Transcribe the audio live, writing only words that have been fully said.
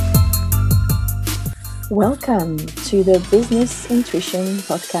Welcome to the Business Intuition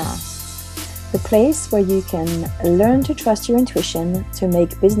Podcast, the place where you can learn to trust your intuition to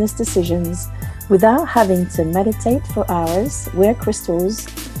make business decisions without having to meditate for hours, wear crystals,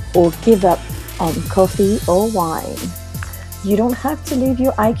 or give up on coffee or wine. You don't have to leave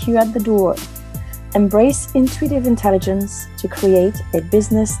your IQ at the door. Embrace intuitive intelligence to create a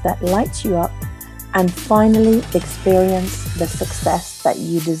business that lights you up and finally experience the success that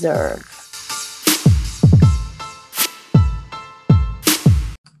you deserve.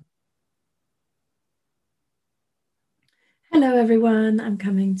 Hello everyone, I'm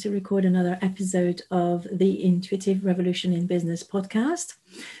coming to record another episode of the Intuitive Revolution in Business podcast.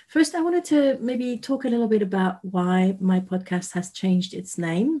 First, I wanted to maybe talk a little bit about why my podcast has changed its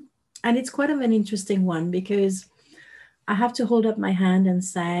name. And it's quite of an interesting one because I have to hold up my hand and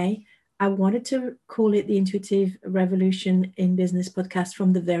say, I wanted to call it the Intuitive Revolution in Business podcast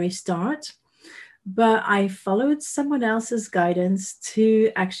from the very start. But I followed someone else's guidance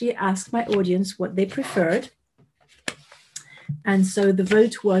to actually ask my audience what they preferred. And so the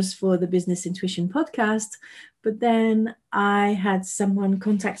vote was for the Business Intuition podcast, but then I had someone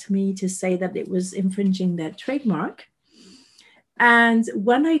contact me to say that it was infringing their trademark. And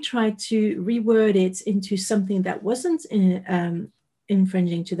when I tried to reword it into something that wasn't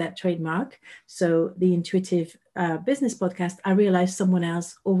infringing to that trademark, so the Intuitive Business podcast, I realized someone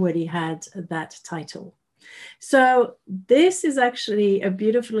else already had that title. So this is actually a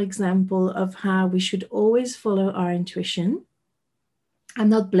beautiful example of how we should always follow our intuition. I'm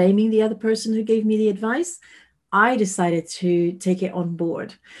not blaming the other person who gave me the advice. I decided to take it on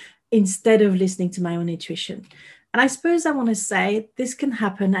board instead of listening to my own intuition. And I suppose I want to say this can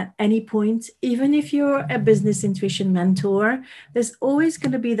happen at any point. Even if you're a business intuition mentor, there's always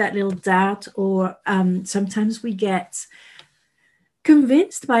going to be that little doubt, or sometimes we get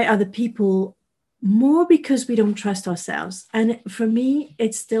convinced by other people more because we don't trust ourselves. And for me,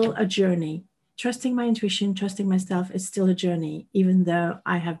 it's still a journey. Trusting my intuition, trusting myself is still a journey, even though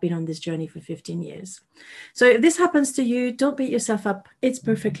I have been on this journey for 15 years. So if this happens to you, don't beat yourself up. It's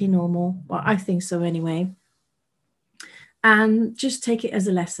perfectly normal. Well, I think so anyway. And just take it as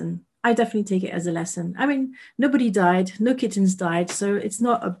a lesson. I definitely take it as a lesson. I mean, nobody died, no kittens died, so it's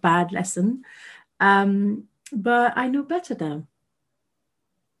not a bad lesson. But I know better now.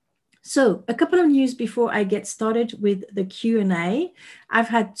 So a couple of news before I get started with the Q&A. I've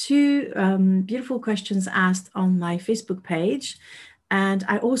had two beautiful questions asked on my Facebook page. And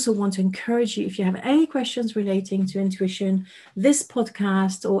I also want to encourage you, if you have any questions relating to intuition, this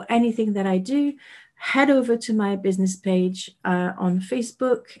podcast, or anything that I do, head over to my business page on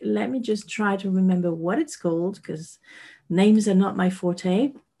Facebook. Let me just try to remember what it's called, because names are not my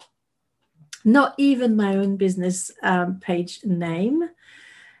forte. Not even my own business page name.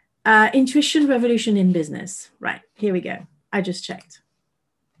 Intuition Revolution in Business. Right, here we go. I just checked.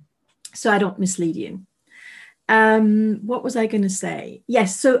 So I don't mislead you. What was I going to say?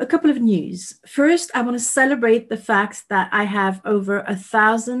 Yes, so a couple of news. First, I want to celebrate the fact that I have over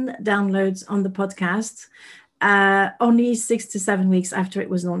 1,000 downloads on the podcast, only 6 to 7 weeks after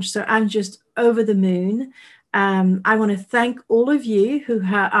it was launched. So I'm just over the moon. I want to thank all of you who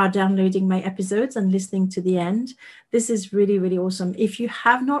are downloading my episodes and listening to the end. This is really, really awesome. If you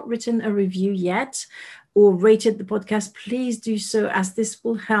have not written a review yet or rated the podcast, please do so, as this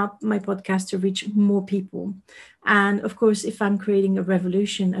will help my podcast to reach more people. And of course, if I'm creating a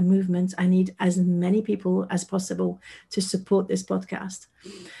revolution, a movement, I need as many people as possible to support this podcast.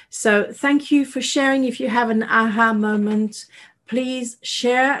 So thank you for sharing. If you have an aha moment, please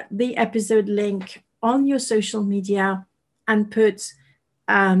share the episode link on your social media and put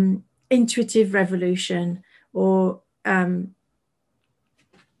Intuitive Revolution or as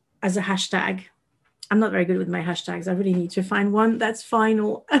a hashtag. I'm not very good with my hashtags. I really need to find one that's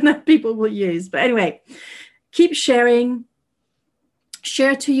final and that people will use. But anyway, keep sharing.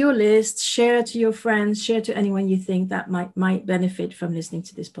 Share to your list, share to your friends, share to anyone you think that might benefit from listening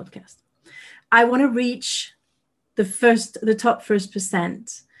to this podcast. I want to reach the top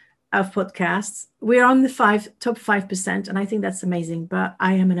 1% of podcasts. We're on the top 5%, and I think that's amazing, but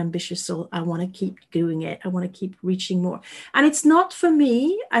I am an ambitious soul. I want to keep doing it. I want to keep reaching more. And it's not for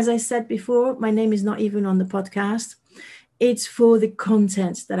me, as I said before, my name is not even on the podcast. It's for the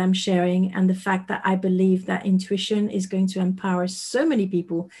content that I'm sharing and the fact that I believe that intuition is going to empower so many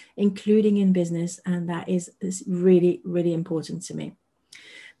people, including in business, and that is really, really important to me.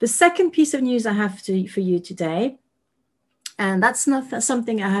 The second piece of news I have for you today, and that's not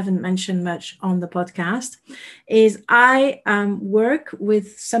something I haven't mentioned much on the podcast, is I work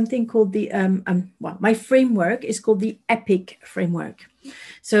with something called my framework is called the EPIC framework.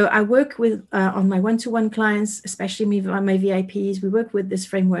 So I work with, on my one-to-one clients, especially my VIPs, we work with this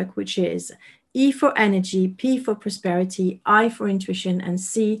framework, which is E for energy, P for prosperity, I for intuition, and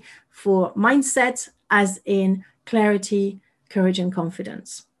C for mindset, as in clarity, courage, and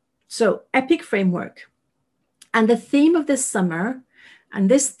confidence. So epic framework. And the theme of this summer, and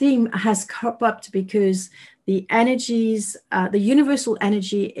this theme has come up because the energies, the universal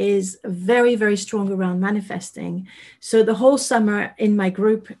energy is very, very strong around manifesting. So the whole summer in my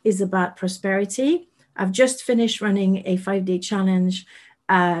group is about prosperity. I've just finished running a 5-day challenge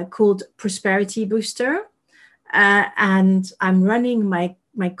called Prosperity Booster. And I'm running my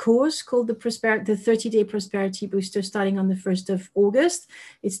course called the 30-day Prosperity Booster starting on the 1st of August.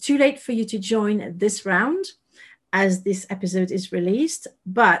 It's too late for you to join this round as this episode is released,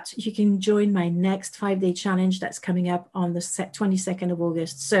 but you can join my next 5-day challenge that's coming up on the 22nd of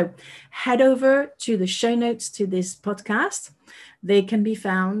August. So head over to the show notes to this podcast. They can be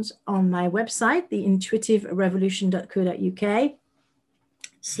found on my website,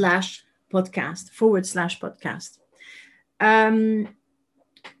 theintuitiverevolution.co.uk/podcast.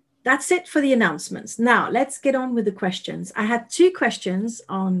 That's it for the announcements. Now let's get on with the questions. I had 2 questions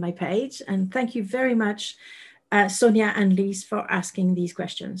on my page, and thank you very much, Sonia and Lise, for asking these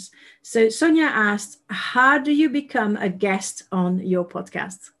questions. So Sonia asked, how do you become a guest on your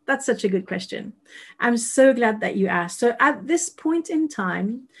podcast? That's such a good question. I'm so glad that you asked. So at this point in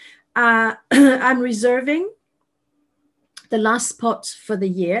time, I'm reserving the last spot for the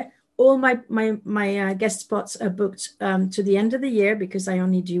year. All my guest spots are booked to the end of the year because I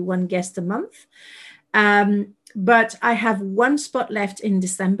only do 1 guest a month. But I have 1 spot left in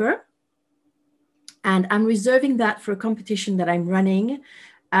December. And I'm reserving that for a competition that I'm running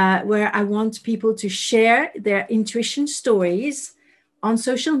where I want people to share their intuition stories on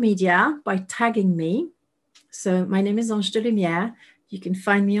social media by tagging me. So my name is Ange de Lumière. You can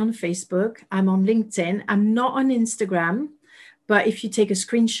find me on Facebook. I'm on LinkedIn. I'm not on Instagram. But if you take a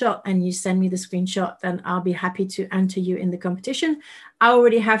screenshot and you send me the screenshot, then I'll be happy to enter you in the competition. I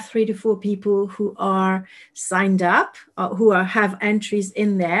already have 3 to 4 people who are signed up, have entries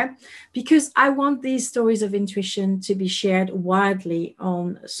in there, because I want these stories of intuition to be shared widely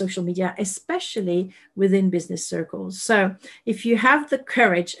on social media, especially within business circles. So if you have the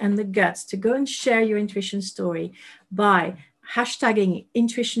courage and the guts to go and share your intuition story by hashtagging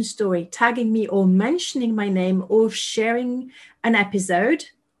intuition story, tagging me or mentioning my name or sharing an episode,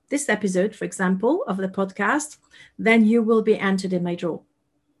 this episode, for example, of the podcast, then you will be entered in my draw.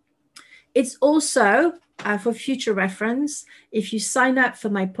 It's also for future reference, if you sign up for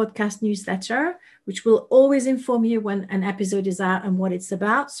my podcast newsletter, which will always inform you when an episode is out and what it's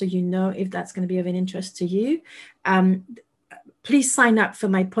about, so you know if that's going to be of an interest to you. Please sign up for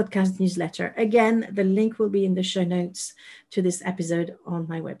my podcast newsletter. Again, the link will be in the show notes to this episode on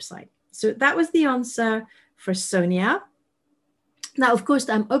my website. So that was the answer for Sonia. Now, of course,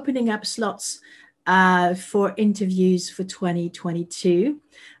 I'm opening up slots for interviews for 2022.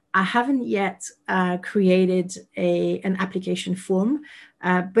 I haven't yet created an application form,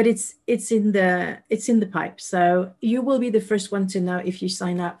 but it's in the pipe. So you will be the first one to know if you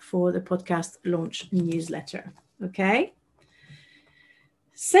sign up for the podcast launch newsletter. Okay.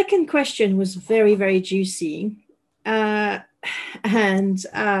 Second question was very, very juicy. And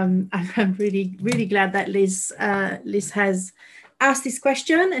I'm really, really glad that Liz has asked this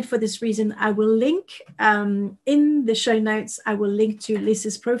question. And for this reason, I will link in the show notes, I will link to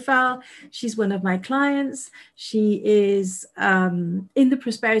Liz's profile. She's one of my clients. She is in the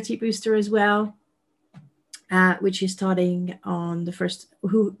Prosperity Booster as well, which is starting on the 1st,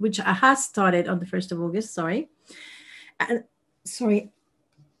 which has started on the 1st of August, sorry.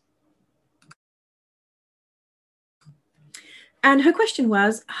 And her question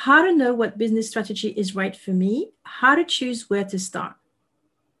was, how to know what business strategy is right for me, how to choose where to start.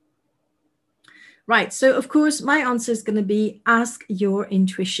 Right, so of course, my answer is going to be ask your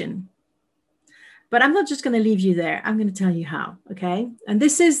intuition. But I'm not just going to leave you there. I'm going to tell you how, okay? And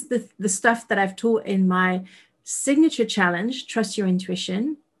this is the stuff that I've taught in my signature challenge, Trust Your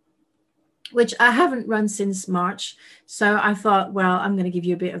Intuition, which I haven't run since March. So I thought, well, I'm going to give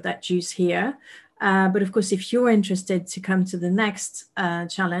you a bit of that juice here. But of course, if you're interested to come to the next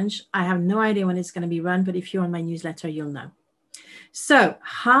challenge, I have no idea when it's going to be run, but if you're on my newsletter, you'll know. So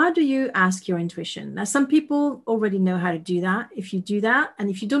how do you ask your intuition? Now, some people already know how to do that. If you do that, and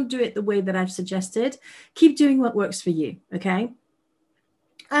if you don't do it the way that I've suggested, keep doing what works for you, okay?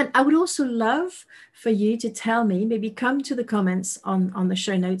 And I would also love for you to tell me, maybe come to the comments on the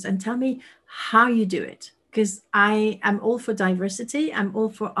show notes and tell me how you do it. Because I am all for diversity. I'm all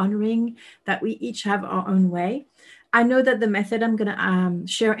for honoring that we each have our own way. I know that the method I'm going to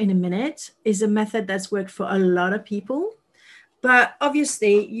share in a minute is a method that's worked for a lot of people, but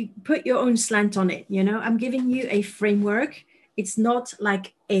obviously you put your own slant on it. You know, I'm giving you a framework. It's not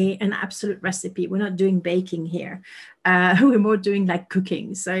like an absolute recipe. We're not doing baking here. We're more doing like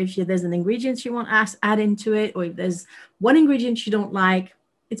cooking. So if there's an ingredient you want to add into it, or if there's one ingredient you don't like,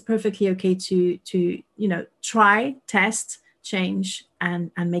 it's perfectly okay to try, test, change,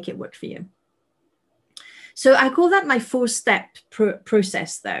 and make it work for you. So I call that my 4-step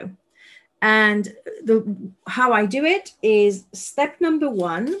process, though. And how I do it is step number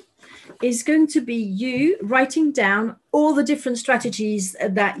 1 is going to be you writing down all the different strategies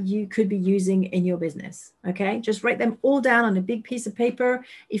that you could be using in your business. Okay, just write them all down on a big piece of paper.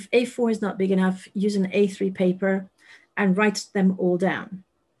 If A4 is not big enough, use an A3 paper and write them all down.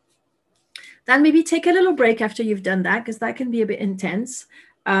 Then maybe take a little break after you've done that, because that can be a bit intense.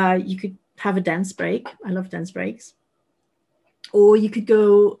 You could have a dance break. I love dance breaks. Or you could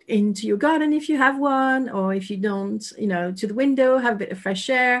go into your garden if you have one, or if you don't, to the window, have a bit of fresh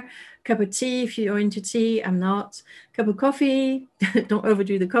air, cup of tea if you're into tea. I'm not. Cup of coffee. Don't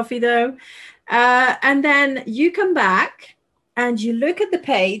overdo the coffee though. And then you come back and you look at the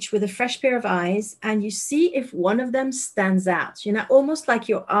page with a fresh pair of eyes, and you see if one of them stands out. Almost like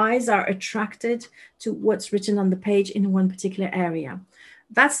your eyes are attracted to what's written on the page in one particular area.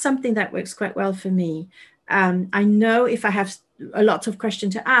 That's something that works quite well for me. I know if I have a lot of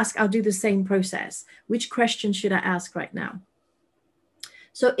questions to ask, I'll do the same process. Which question should I ask right now?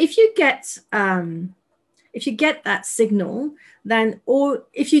 So if you get that signal, then, or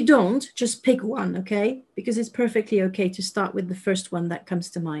if you don't, just pick one, okay? Because it's perfectly okay to start with the first one that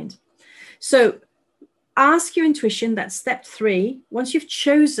comes to mind. So ask your intuition. That's step 3. Once you've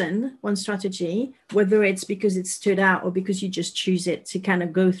chosen one strategy, whether it's because it stood out or because you just choose it to kind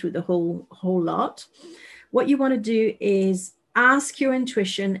of go through the whole lot, what you want to do is ask your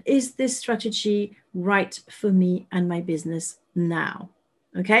intuition, is this strategy right for me and my business now?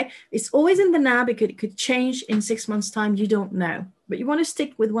 Okay, it's always in the now, because it could change in 6 months' time. You don't know, but you want to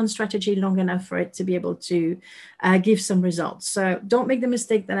stick with one strategy long enough for it to be able to give some results. So don't make the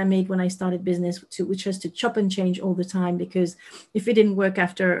mistake that I made when I started business, which was to chop and change all the time, because if it didn't work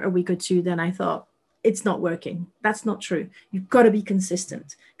after a week or 2, then I thought, it's not working. That's not true. You've got to be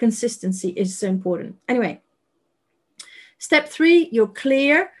consistent. Consistency is so important. Anyway, step 3, you're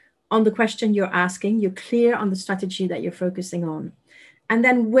clear on the question you're asking. You're clear on the strategy that you're focusing on. And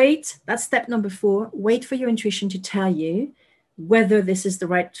then wait, that's step number 4. Wait for your intuition to tell you whether this is the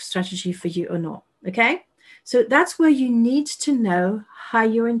right strategy for you or not. Okay? So that's where you need to know how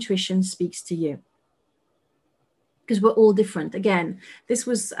your intuition speaks to you, because we're all different. Again, this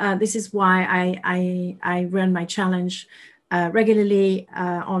is why I run my challenge regularly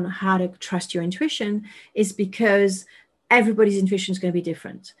on how to trust your intuition, is because everybody's intuition is going to be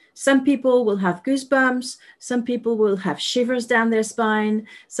different. Some people will have goosebumps. Some people will have shivers down their spine.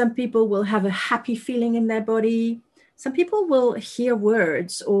 Some people will have a happy feeling in their body. Some people will hear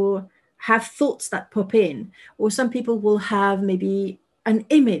words or have thoughts that pop in, or some people will have maybe an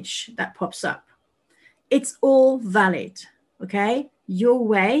image that pops up. It's all valid, okay? Your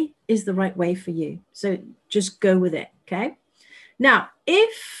way is the right way for you. So just go with it, okay? Now,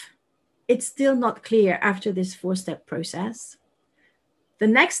 if it's still not clear after this 4-step process, the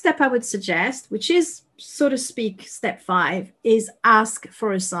next step I would suggest, which is, so to speak, step 5, is ask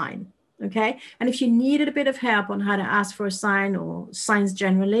for a sign, okay? And if you needed a bit of help on how to ask for a sign, or signs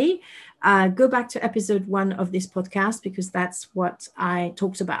generally, go back to episode 1 of this podcast, because that's what I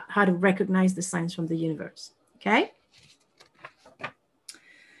talked about, how to recognize the signs from the universe, okay?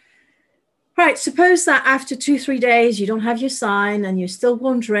 Right, suppose that after 2-3 days, you don't have your sign and you're still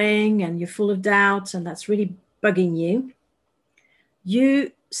wondering and you're full of doubt, and that's really bugging you.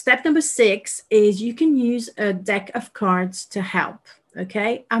 Step number 6 is you can use a deck of cards to help,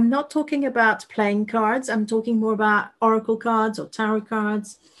 okay? I'm not talking about playing cards. I'm talking more about oracle cards or tarot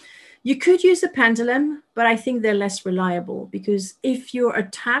cards. You could use a pendulum, but I think they're less reliable, because if you're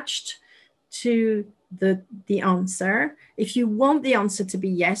attached to the answer, if you want the answer to be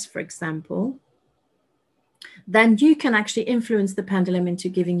yes, for example, then you can actually influence the pendulum into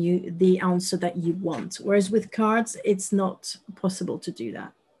giving you the answer that you want. Whereas with cards, it's not possible to do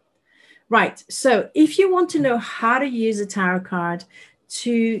that. Right, so if you want to know how to use a tarot card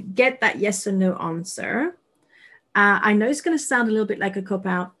to get that yes or no answer, I know it's going to sound a little bit like a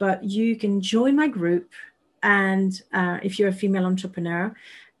cop-out, but you can join my group, and if you're a female entrepreneur,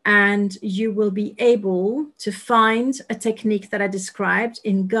 and you will be able to find a technique that I described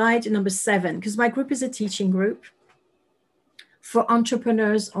in guide number 7, because my group is a teaching group for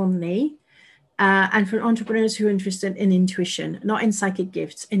entrepreneurs only. and for entrepreneurs who are interested in intuition, not in psychic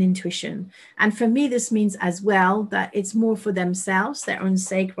gifts, in intuition. And for me, this means as well that it's more for themselves, their own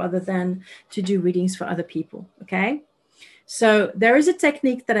sake, rather than to do readings for other people. Okay. So there is a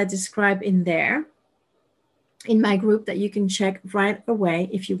technique that I describe in there in my group that you can check right away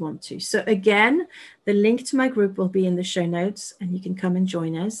if you want to. So again, the link to my group will be in the show notes and you can come and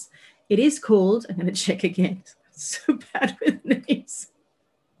join us. It is called, I'm going to check again, so bad with names.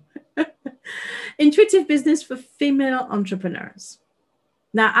 Intuitive Business for Female Entrepreneurs.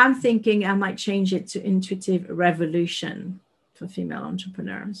 Now I'm thinking I might change it to Intuitive Revolution for Female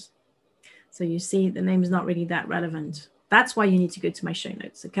Entrepreneurs. So you see the name is not really that relevant. That's why you need to go to my show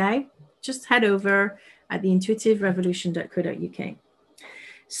notes, okay? Just head over at theintuitiverevolution.co.uk.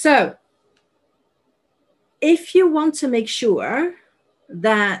 So if you want to make sure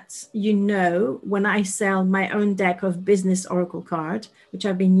that you know when I sell my own deck of business oracle card, which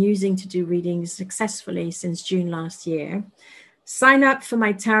I've been using to do readings successfully since June last year, sign up for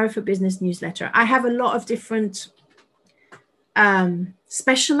my Tarot for Business newsletter. I have a lot of different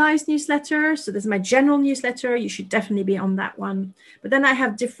specialized newsletters. So there's my general newsletter. You should definitely be on that one. But then I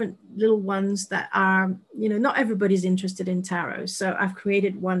have different little ones that are, you know, not everybody's interested in tarot. So I've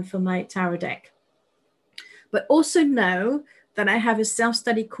created one for my tarot deck. But also know that I have a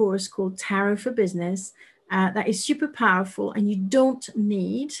self-study course called Tarot for Business that is super powerful, and you don't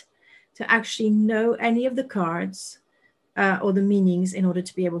need to actually know any of the cards or the meanings in order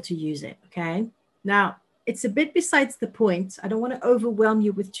to be able to use it. Okay. Now, it's a bit besides the point. I don't want to overwhelm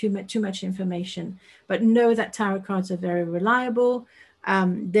you with too much information, but know that tarot cards are very reliable.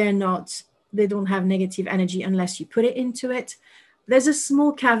 They don't have negative energy unless you put it into it. There's a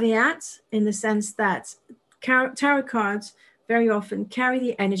small caveat in the sense that tarot cards very often carry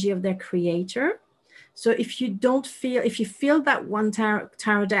the energy of their creator. So if you feel that one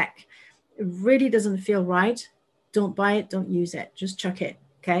tarot deck really doesn't feel right, don't buy it, don't use it, just chuck it,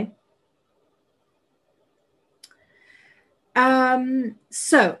 okay?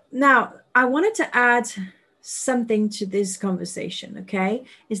 So now I wanted to add something to this conversation, okay?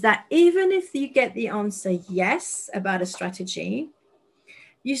 Is that even if you get the answer yes about a strategy,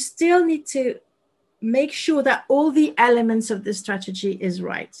 you still need to make sure that all the elements of the strategy is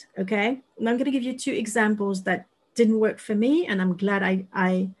right, okay? And I'm going to give you 2 examples that didn't work for me, and I'm glad I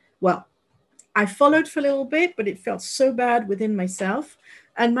followed for a little bit, but it felt so bad within myself,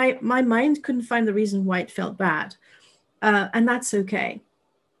 and my mind couldn't find the reason why it felt bad. And that's okay.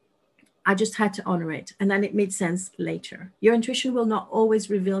 I just had to honor it. And then it made sense later. Your intuition will not always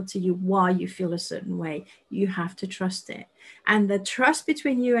reveal to you why you feel a certain way. You have to trust it. And the trust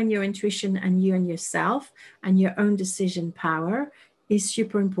between you and your intuition and you and yourself and your own decision power is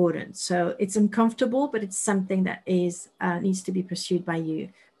super important. So it's uncomfortable, but it's something that needs to be pursued by you.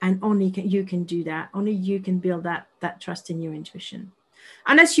 And only you can do that. Only you can build that trust in your intuition.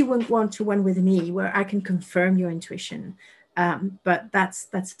 Unless you won't want to one with me where I can confirm your intuition. But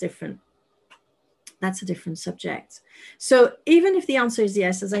that's different. That's a different subject. So even if the answer is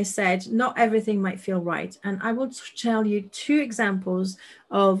yes, as I said, not everything might feel right. And I will tell you 2 examples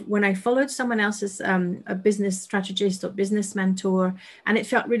of when I followed someone else's a business strategist or business mentor, and it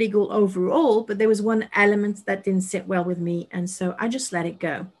felt really good overall, but there was one element that didn't sit well with me. And so I just let it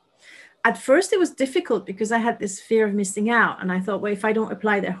go. At first, it was difficult because I had this fear of missing out. And I thought, well, if I don't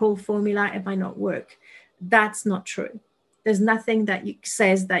apply the whole formula, it might not work. That's not true. There's nothing that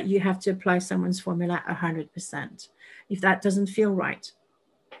says that you have to apply someone's formula 100% if that doesn't feel right.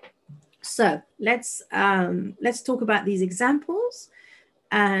 So let's talk about these examples.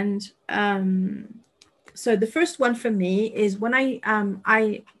 And so the first one for me is when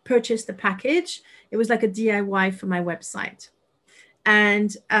I purchased a package. It was like a DIY for my website.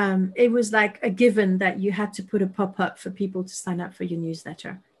 And it was like a given that you had to put a pop-up for people to sign up for your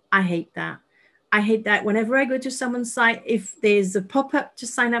newsletter. I hate that. I hate that whenever I go to someone's site, if there's a pop-up to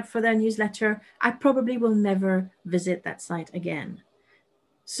sign up for their newsletter, I probably will never visit that site again.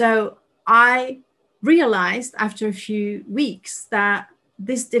 So I realized after a few weeks that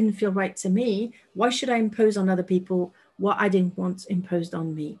this didn't feel right to me. Why should I impose on other people what I didn't want imposed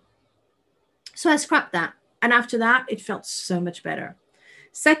on me? So I scrapped that. And after that, it felt so much better.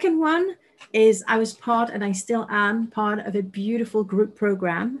 Second one is I was part, and I still am part of a beautiful group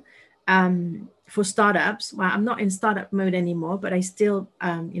program for startups. Well, I'm not in startup mode anymore, but I still,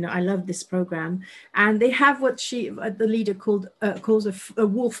 I love this program. And they have what the leader calls a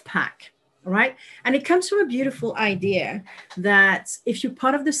wolf pack. All right. And it comes from a beautiful idea that if you're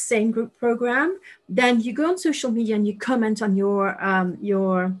part of the same group program, then you go on social media and you comment on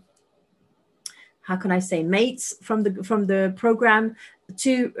your how can I say, mates from the program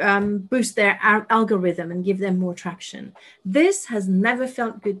boost their algorithm and give them more traction. This has never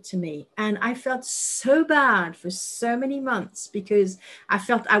felt good to me. And I felt so bad for so many months because I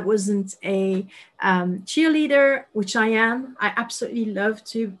felt I wasn't a cheerleader, which I am. I absolutely love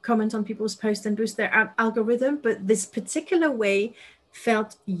to comment on people's posts and boost their algorithm. But this particular way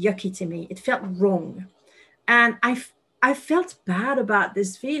felt yucky to me. It felt wrong. And I felt bad about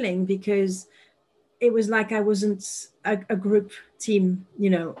this feeling because it was like I wasn't a group team,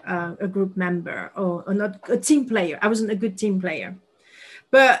 a group member or not a team player. I wasn't a good team player.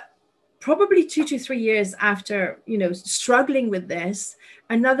 But probably 2 to 3 years after, struggling with this,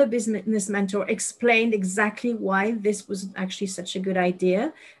 another business mentor explained exactly why this wasn't actually such a good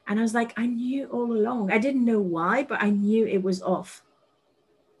idea. And I was like, I knew all along. I didn't know why, but I knew it was off.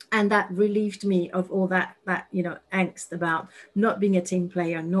 And that relieved me of all that angst about not being a team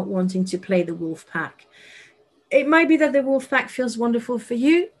player, not wanting to play the wolf pack. It might be that the wolf pack feels wonderful for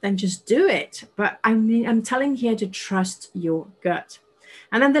you, then just do it. But I'm telling here to trust your gut.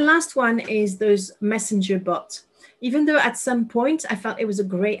 And then the last one is those messenger bots. Even though at some point I felt it was a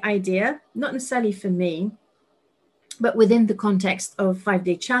great idea, not necessarily for me, but within the context of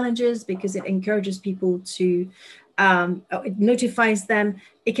 5-day challenges, because it encourages people to, it notifies them.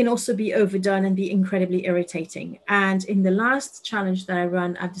 It can also be overdone and be incredibly irritating. And in the last challenge that I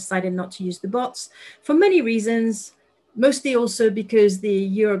run, I've decided not to use the bots for many reasons, mostly also because the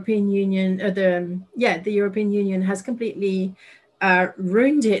European Union, the European Union has completely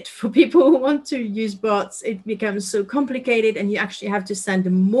ruined it for people who want to use bots. It becomes so complicated and you actually have to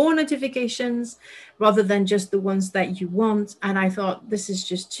send more notifications rather than just the ones that you want. And I thought, this is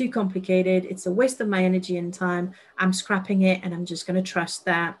just too complicated. It's a waste of my energy and time. I'm scrapping it and I'm just going to trust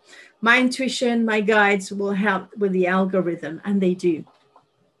that my intuition, my guides will help with the algorithm, and they do.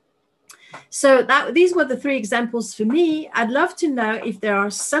 So these were the 3 examples for me. I'd love to know if there are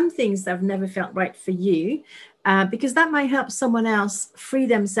some things that have never felt right for you, because that might help someone else free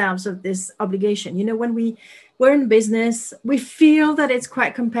themselves of this obligation. When we're in business, we feel that it's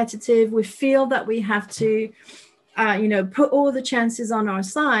quite competitive. We feel that we have to, put all the chances on our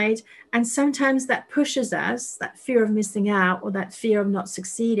side. And sometimes that pushes us, that fear of missing out or that fear of not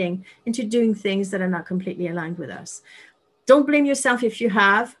succeeding, into doing things that are not completely aligned with us. Don't blame yourself if you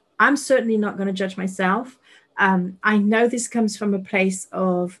have. I'm certainly not going to judge myself. I know this comes from a place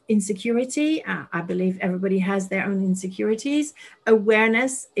of insecurity. I believe everybody has their own insecurities.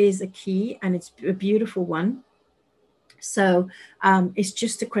 Awareness is a key, and it's a beautiful one. So it's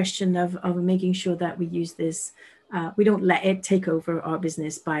just a question of making sure that we use this. We don't let it take over our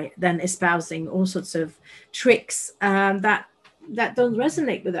business by then espousing all sorts of tricks that don't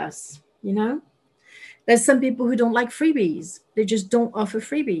resonate with us, There's some people who don't like freebies. They just don't offer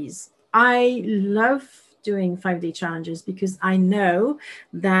freebies. I love doing 5-day challenges because I know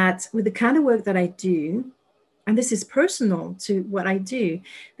that with the kind of work that I do, and this is personal to what I do,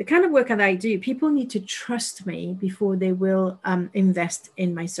 the kind of work that I do, people need to trust me before they will invest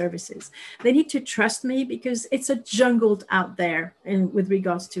in my services. They need to trust me because it's a jungle out there with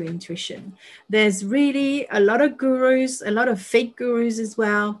regards to intuition. There's really a lot of gurus, a lot of fake gurus as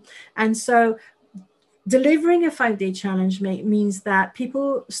well. And so delivering a 5-day challenge means that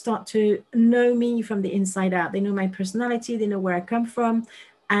people start to know me from the inside out. They know my personality, they know where I come from,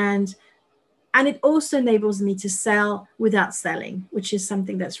 and it also enables me to sell without selling, which is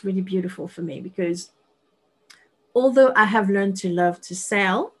something that's really beautiful for me, because although I have learned to love to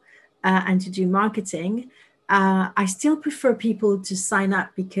sell and to do marketing, I still prefer people to sign up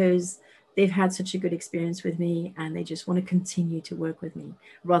because they've had such a good experience with me and they just want to continue to work with me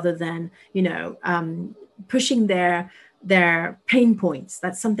rather than, pushing their pain points.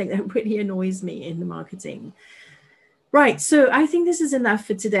 That's something that really annoys me in the marketing. Right. So I think this is enough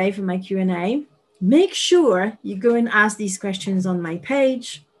for today for my Q&A. Make sure you go and ask these questions on my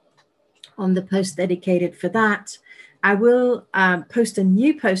page, on the post dedicated for that. I will post a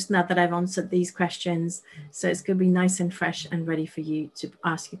new post now that I've answered these questions. So it's going to be nice and fresh and ready for you to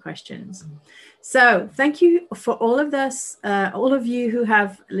ask your questions. So thank you for all of this, all of you who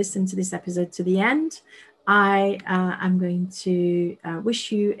have listened to this episode to the end. I am going to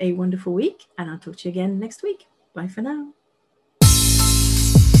wish you a wonderful week, and I'll talk to you again next week. Bye for now.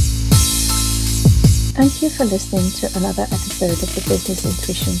 Thank you for listening to another episode of the Business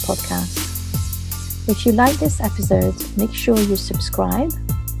Intuition Podcast. If you like this episode, make sure you subscribe,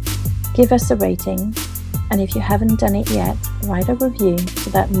 give us a rating, and if you haven't done it yet, write a review so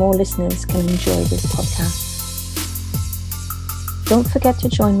that more listeners can enjoy this podcast. Don't forget to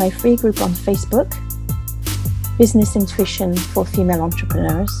join my free group on Facebook, Business Intuition for Female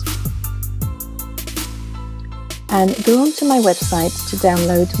Entrepreneurs. and go onto my website to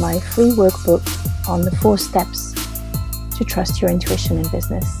download my free workbook on the 4 steps to trust your intuition in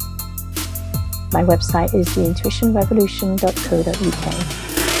business. My website is theintuitionrevolution.co.uk.